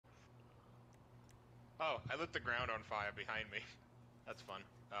Oh, I lit the ground on fire behind me. That's fun.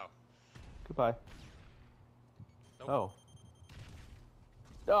 Oh. Goodbye. Nope. Oh.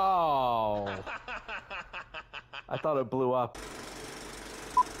 Oh! I thought it blew up.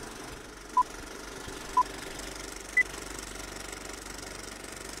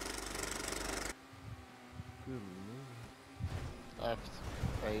 Left,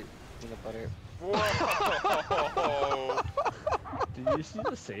 right, peanut butter. Whoa! Did you see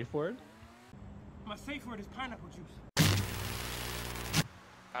the safe word? My safe word is pineapple juice.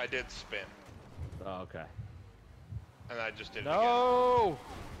 I did spin, Oh, okay. and I just did it No!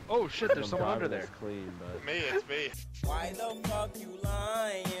 Oh shit, there's someone under Driving there. is clean, but again. Me, it's me. Why the fuck you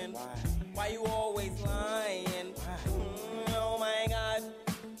lying? Why you always lying? Oh my god.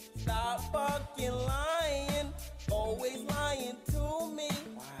 Stop fucking lying. Always lying to me.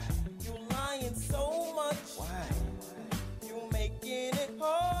 You lying so much. You making it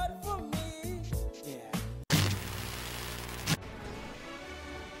hard for me. Yeah.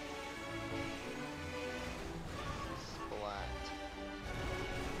 Splat.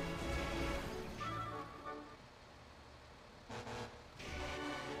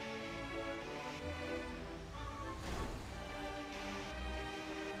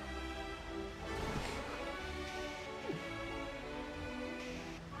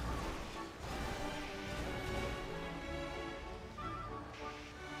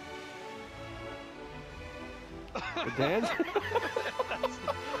 the dance?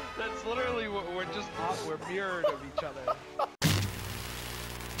 That's literally what we're mirrored of each other.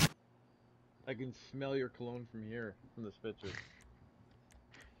 I can smell your cologne from here, from this picture.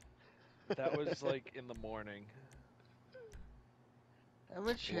 That was like in the morning. How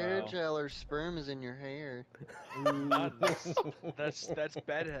much hair gel or sperm is in your hair? None. That's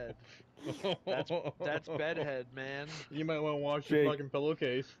bedhead. That's bedhead, man. You might want to wash Jake. your fucking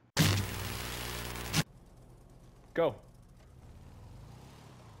pillowcase. Go.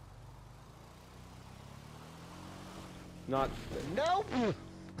 Not. Nope!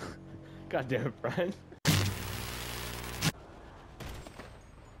 God damn it, Brian.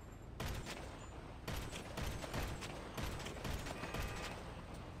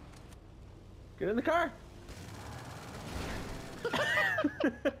 Get in the car.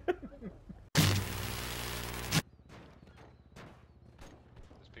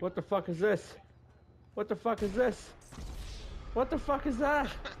 What the fuck is this? What the fuck is this? What the fuck is that?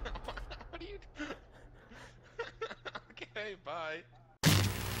 What are you doing? Okay, bye.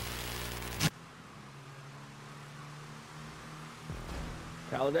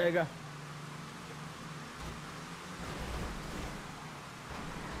 Talladega.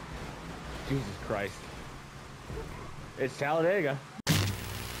 Jesus Christ. It's Talladega.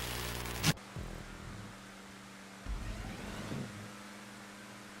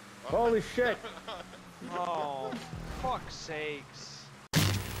 Holy shit. Oh, fuck's sakes.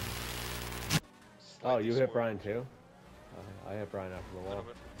 Oh, you hit Brian too? I hit Brian after the A wall. little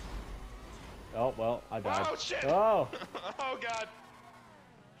bit. Oh, well, I died. Oh shit! Oh! Oh god!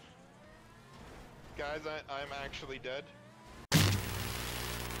 Guys, I'm actually dead.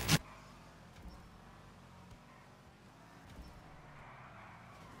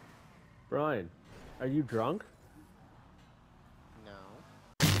 Brian, are you drunk?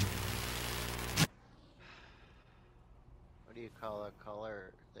 No. What do you call a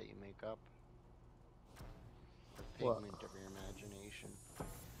color that you make up? The pigment of your imagination.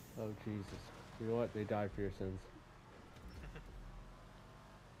 Oh, Jesus. You know what? They died for your sins.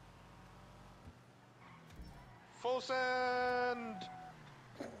 Full send!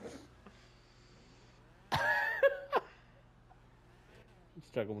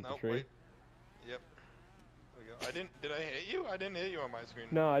 Struggling with the Nope, tree. wait. Yep. There we go. Did I hit you? I didn't hit you on my screen.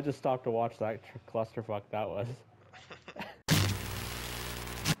 No, I just stopped to watch that clusterfuck that was.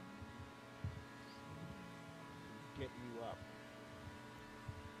 Get you up.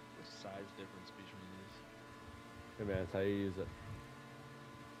 The size difference between these. Hey man, that's how you use it.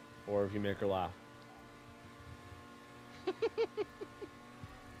 Or if you make her laugh. Oh,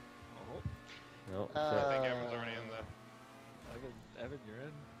 No, I think Evan's already in there. Evan, you're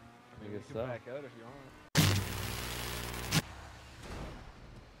in. I mean, I we guess can so. back out if you want.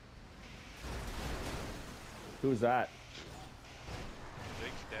 Who's that?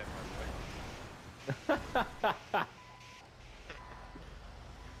 Jake's dead, by the way.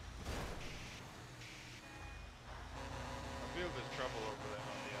 I feel there's trouble over there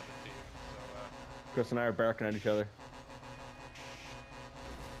on the other team, so Chris and I are barking at each other.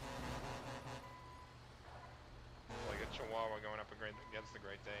 like a Chihuahua going up against the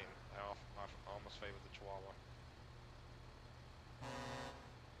Great Dane. I almost favor the Chihuahua.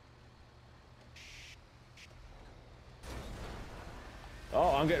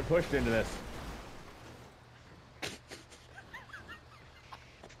 I'm getting pushed into this.